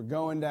 we're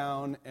going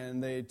down,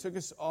 and they took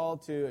us all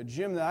to a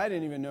gym that I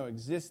didn't even know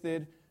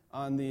existed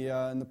on the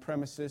in the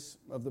premises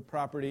of the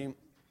property. And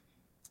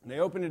they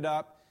opened it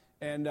up,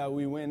 and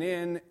we went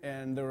in,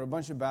 and there were a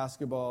bunch of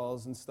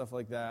basketballs and stuff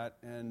like that,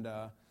 and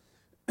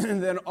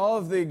then all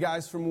of the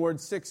guys from Ward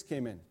 6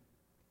 came in.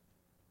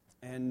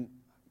 And,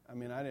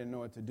 I didn't know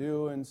what to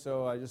do, and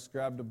so I just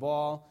grabbed a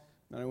ball,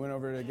 and I went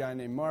over to a guy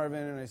named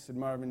Marvin, and I said,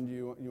 Marvin, do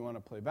you want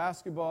to play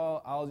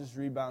basketball? I'll just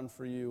rebound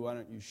for you. Why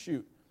don't you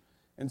shoot?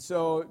 And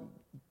so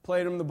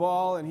played him the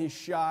ball, and he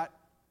shot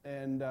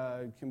and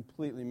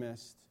completely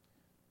missed.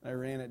 I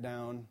ran it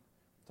down,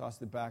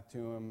 tossed it back to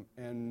him,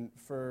 and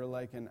for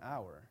like an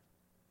hour,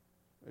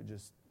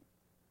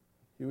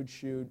 he would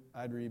shoot,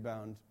 I'd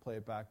rebound, play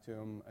it back to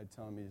him. I'd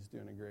tell him he's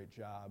doing a great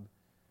job.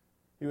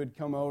 He would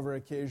come over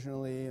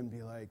occasionally and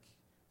be like,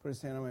 put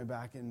his hand on my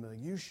back and be like,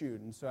 you shoot.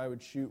 And so I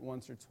would shoot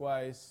once or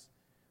twice,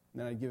 and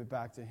then I'd give it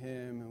back to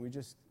him, and we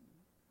just,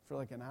 for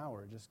like an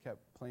hour, just kept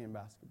playing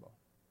basketball.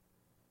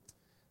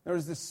 There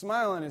was this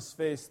smile on his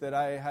face that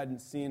I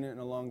hadn't seen in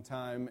a long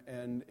time,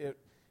 and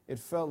it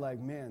felt like,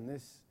 man,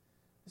 this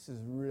is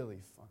really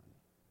fun.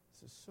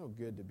 This is so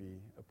good to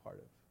be a part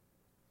of.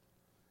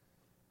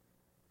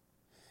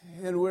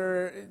 And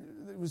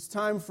it was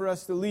time for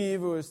us to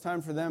leave. It was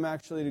time for them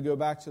actually to go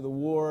back to the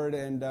ward.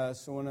 And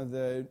so one of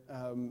the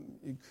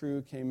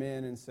crew came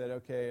in and said,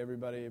 okay,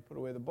 everybody put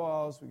away the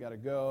balls. We got to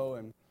go.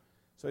 And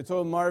so I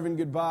told Marvin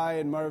goodbye,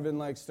 and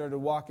Marvin started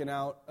walking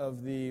out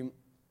of the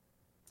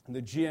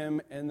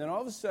gym. And then all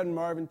of a sudden,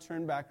 Marvin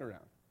turned back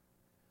around.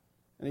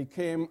 And he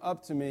came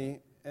up to me,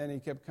 and he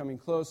kept coming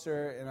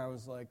closer. And I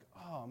was like,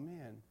 oh,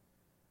 man,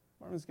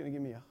 Marvin's going to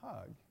give me a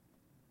hug.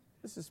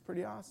 This is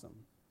pretty awesome.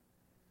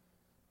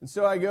 And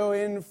so I go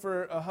in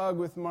for a hug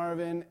with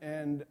Marvin,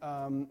 and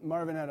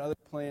Marvin had other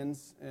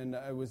plans, and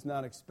I was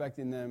not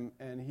expecting them,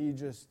 and he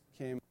just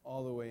came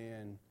all the way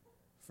in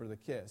for the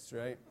kiss,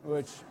 right?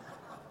 Which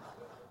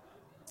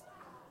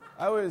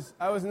I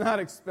was not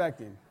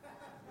expecting.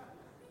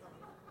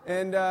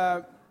 And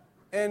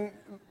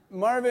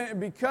Marvin,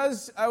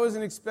 because I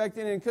wasn't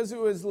expecting it, and because it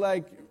was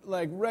like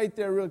right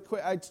there real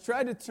quick, I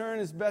tried to turn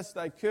as best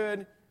I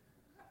could,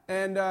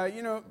 and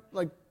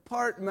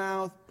part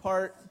mouth,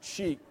 part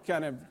cheek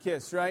kind of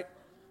kiss, right?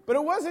 But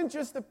it wasn't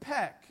just a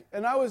peck,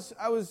 and I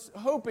was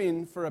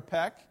hoping for a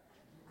peck,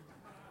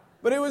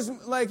 but it was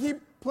like he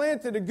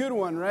planted a good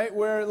one, right?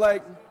 Where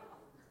like,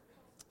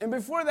 and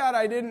before that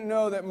I didn't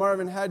know that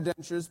Marvin had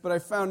dentures, but I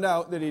found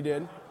out that he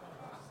did.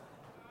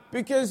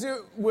 Because it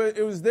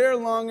was there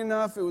long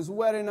enough, it was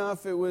wet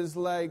enough, it was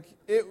like,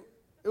 it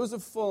was a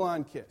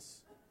full-on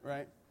kiss,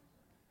 right?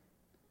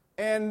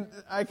 And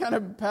I kind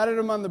of patted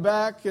him on the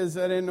back because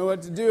I didn't know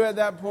what to do at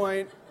that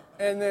point.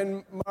 And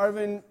then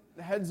Marvin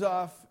heads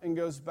off and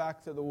goes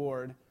back to the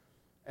ward,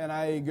 and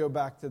I go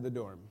back to the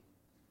dorm.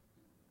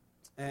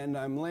 And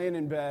I'm laying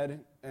in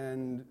bed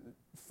and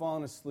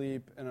falling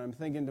asleep, and I'm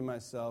thinking to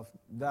myself,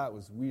 that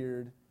was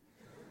weird.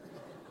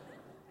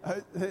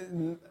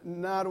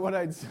 Not what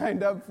I'd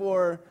signed up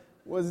for,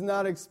 was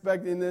not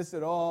expecting this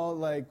at all.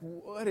 Like,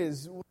 what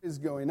is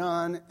going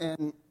on?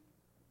 And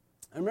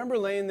I remember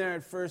laying there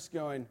at first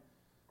going,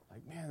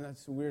 like, man,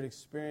 that's a weird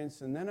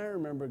experience. And then I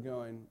remember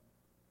going,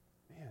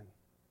 man,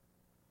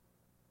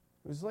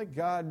 it was like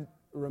God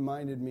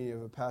reminded me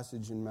of a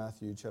passage in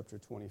Matthew chapter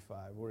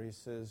 25 where he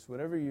says,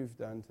 whatever you've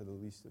done to the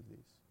least of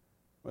these,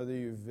 whether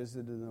you've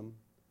visited them,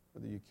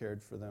 whether you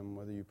cared for them,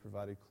 whether you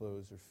provided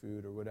clothes or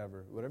food or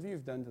whatever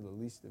you've done to the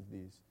least of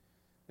these,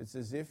 it's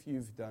as if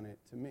you've done it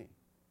to me.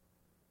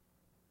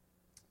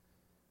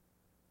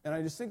 And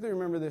I distinctly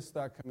remember this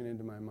thought coming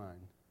into my mind,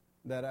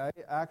 that I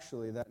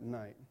actually, that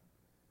night,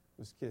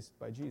 was kissed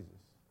by Jesus.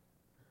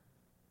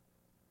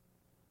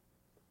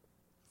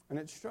 And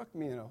it struck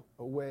me in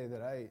a way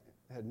that I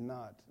had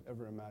not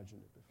ever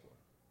imagined it before.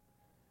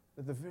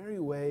 That the very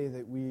way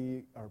that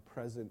we are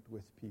present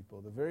with people,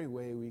 the very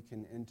way we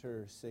can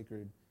enter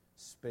sacred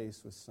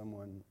space with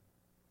someone,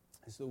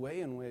 is the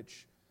way in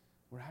which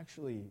we're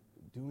actually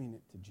doing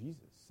it to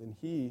Jesus. And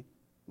he,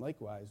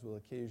 likewise, will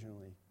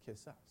occasionally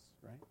kiss us,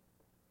 right?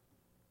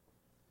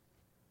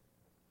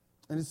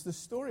 And it's the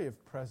story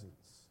of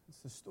presence. It's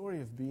the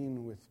story of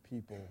being with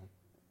people.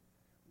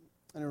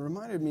 And it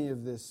reminded me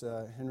of this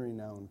Henry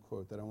Nouwen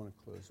quote that I want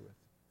to close with.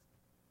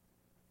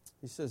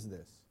 He says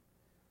this,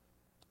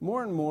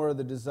 more and more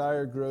the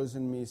desire grows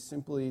in me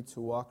simply to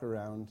walk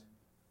around,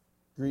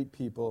 greet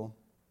people,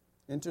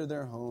 enter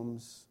their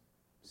homes,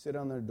 sit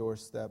on their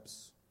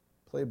doorsteps,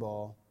 play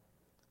ball,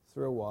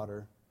 throw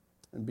water,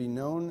 and be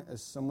known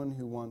as someone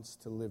who wants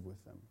to live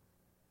with them.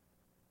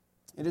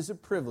 It is a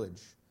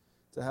privilege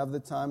to have the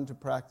time to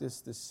practice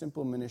this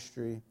simple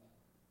ministry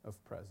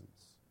of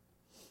presence.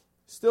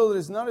 Still, it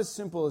is not as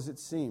simple as it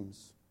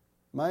seems.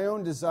 My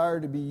own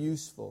desire to be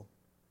useful,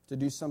 to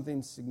do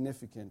something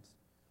significant,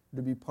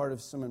 to be part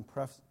of some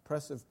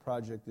impressive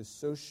project is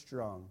so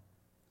strong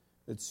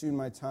that soon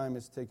my time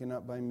is taken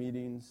up by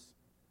meetings,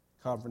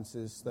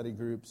 conferences, study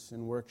groups,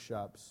 and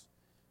workshops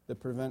that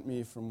prevent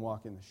me from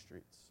walking the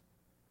streets.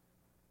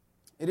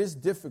 It is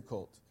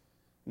difficult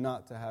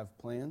not to have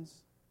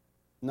plans,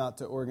 not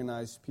to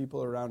organize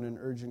people around an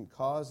urgent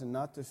cause, and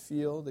not to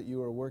feel that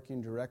you are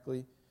working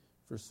directly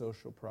for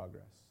social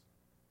progress.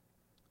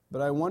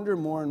 But I wonder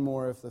more and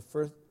more if the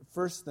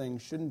first thing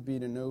shouldn't be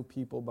to know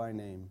people by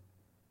name,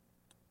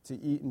 to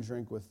eat and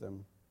drink with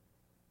them,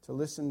 to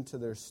listen to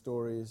their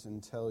stories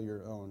and tell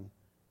your own,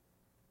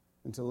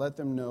 and to let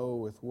them know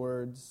with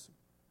words,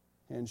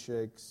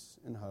 handshakes,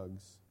 and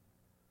hugs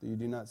that you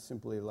do not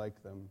simply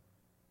like them,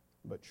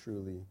 but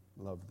truly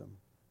love them.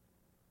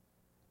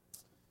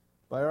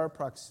 By our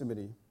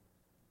proximity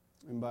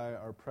and by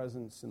our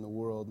presence in the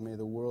world, may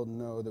the world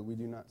know that we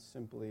do not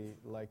simply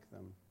like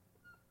them,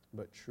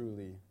 but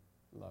truly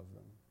love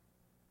them.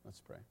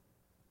 Let's pray.